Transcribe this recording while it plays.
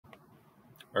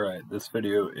Alright, this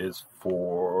video is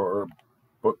for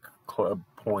Book Club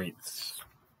Points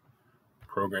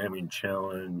Programming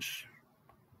Challenge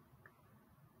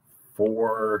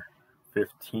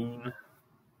 415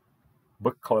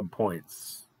 Book Club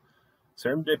Points.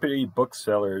 Serendipity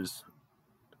Booksellers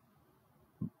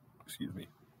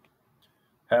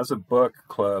has a book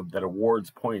club that awards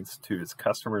points to its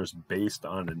customers based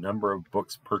on the number of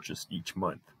books purchased each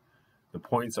month. The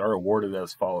points are awarded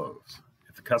as follows.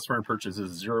 If the customer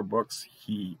purchases 0 books,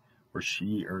 he or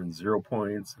she earns 0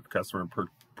 points. If the customer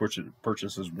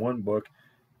purchases 1 book,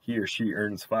 he or she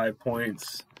earns 5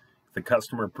 points. If the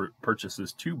customer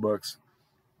purchases 2 books,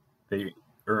 they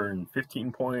earn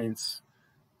 15 points.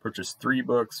 Purchase 3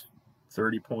 books,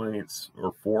 30 points,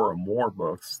 or 4 or more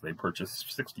books, they purchase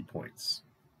 60 points.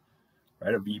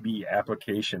 Write a VB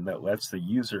application that lets the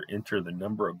user enter the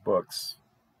number of books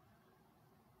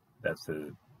that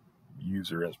the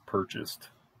user has purchased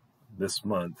this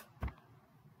month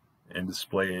and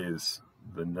displays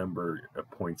the number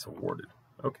of points awarded.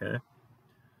 Okay,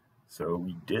 so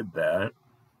we did that,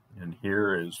 and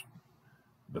here is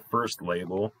the first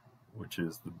label, which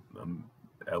is the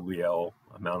LBL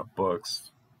amount of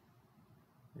books.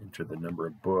 Enter the number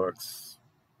of books,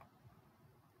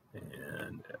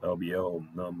 and LBL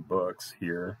num books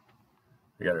here.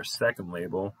 We got our second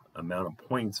label, amount of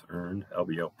points earned,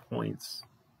 LBL points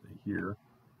here.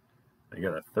 I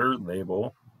got a third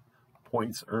label,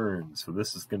 points earned. So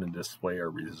this is going to display our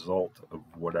result of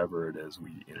whatever it is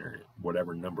we enter,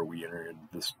 whatever number we enter in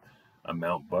this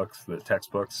amount books, the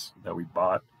textbooks that we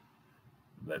bought,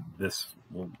 that this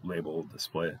label will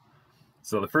display.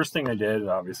 So the first thing I did,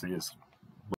 obviously, is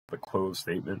the close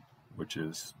statement, which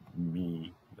is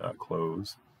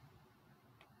me.close.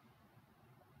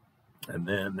 And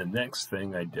then the next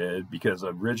thing I did, because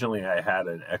originally I had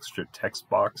an extra text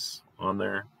box on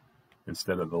there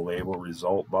instead of the label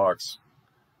result box,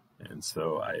 and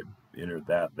so I entered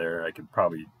that there. I could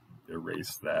probably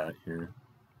erase that here.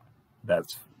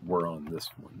 We're on this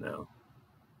one now.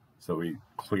 So we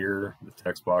clear the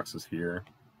text boxes here,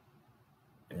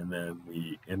 and then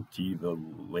we empty the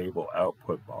label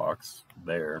output box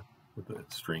there with the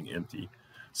string empty.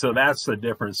 So that's the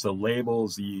difference. The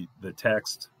labels, the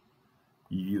text,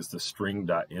 you use the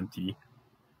string.empty,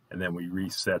 and then we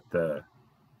reset the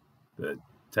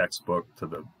textbook to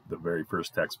the very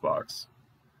first text box.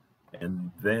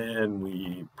 And then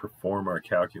we perform our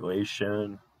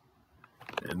calculation.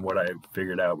 And what I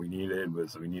figured out we needed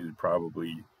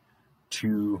probably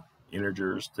 2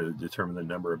 integers to determine the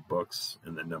number of books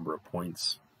and the number of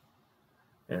points.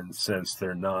 And since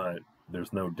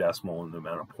there's no decimal in the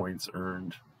amount of points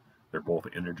earned, they're both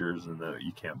integers, and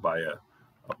you can't buy a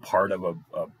part of a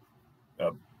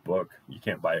book. You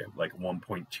can't buy like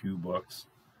 1.2 books,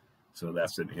 so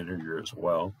that's an integer as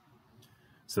well.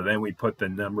 So then we put the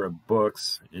number of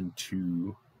books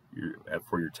into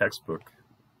for your textbook,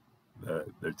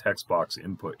 the text box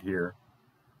input here,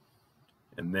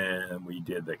 and then we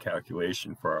did the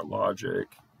calculation for our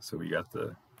logic. So we got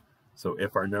so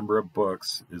if our number of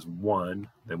books is 1,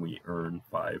 then we earn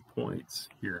 5 points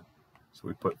here. So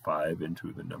we put 5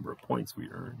 into the number of points we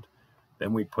earned.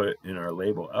 Then we put in our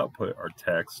label output, our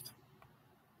text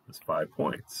is 5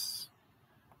 points.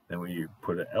 Then we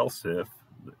put an else if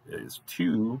is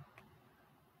 2,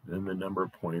 then the number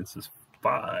of points is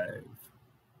 5.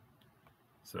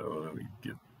 So we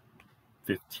get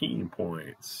 15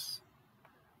 points.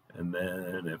 And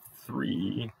then if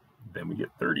 3, then we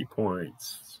get 30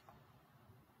 points.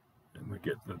 And we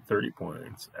get the 30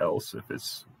 points. Else if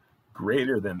it's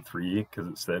greater than 3, because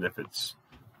it said if it's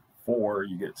 4,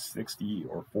 you get 60,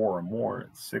 or 4 or more,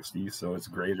 it's 60, so it's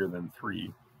greater than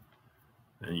 3.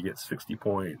 And you get 60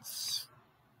 points.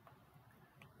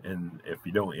 And if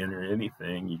you don't enter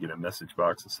anything, you get a message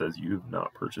box that says you've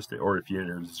not purchased it. Or if you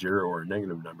enter 0 or a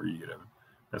negative number, you get a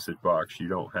message box, you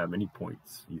don't have any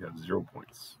points. You have 0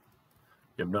 points.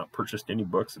 You have not purchased any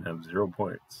books and have 0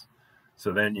 points.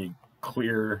 So then you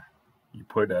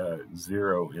put a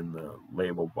 0 in the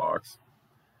label box,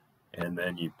 and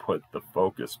then you put the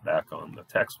focus back on the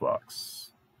text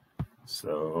box.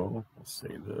 So we'll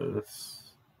save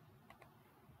this,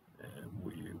 and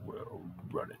we will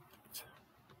run it.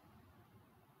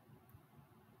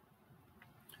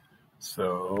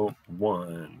 So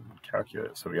 1,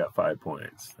 calculate. So we got 5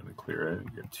 points. Then we clear it.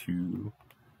 We get 2,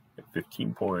 get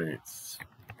 15 points.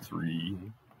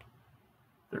 3,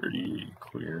 30,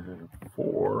 clear.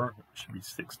 4, should be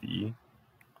 60.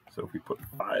 So if we put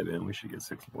 5 in, we should get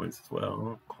 60 points as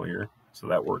well. Clear. So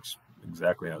that works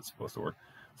exactly how it's supposed to work.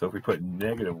 So if we put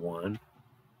 -1,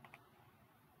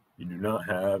 You do not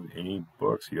have any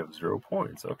books. You have 0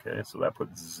 points. Okay, so that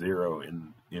puts 0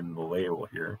 in the label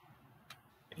here.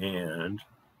 And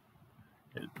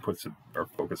it puts our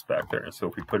focus back there. And so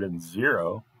if we put in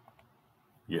 0,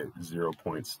 you get 0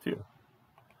 points too.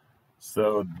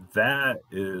 So that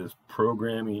is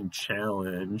Programming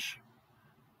Challenge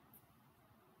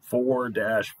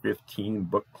 4-15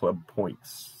 Book Club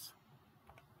points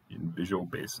in Visual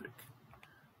Basic.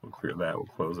 We'll clear that. We'll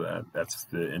close that. That's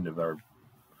the end of our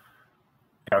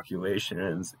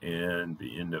calculations and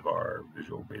the end of our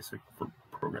Visual Basic for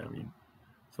programming.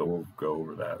 So we'll go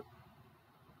over that.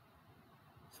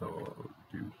 So I'll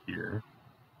do here.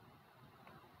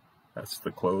 That's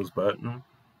the close button.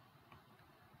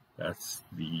 That's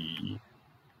the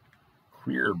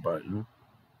clear button.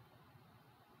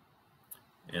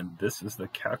 And this is the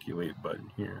calculate button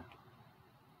here.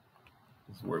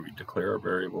 This is where we declare our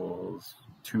variables,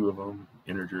 2 of them,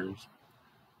 integers.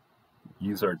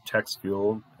 Use our text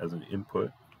field as an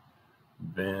input.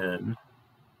 Then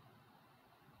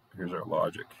here's our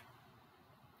logic.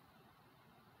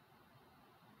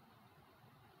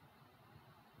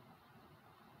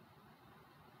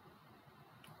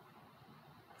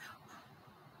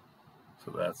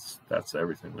 So that's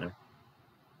everything there.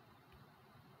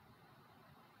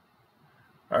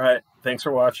 All right, thanks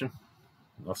for watching.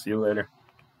 I'll see you later.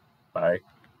 Bye.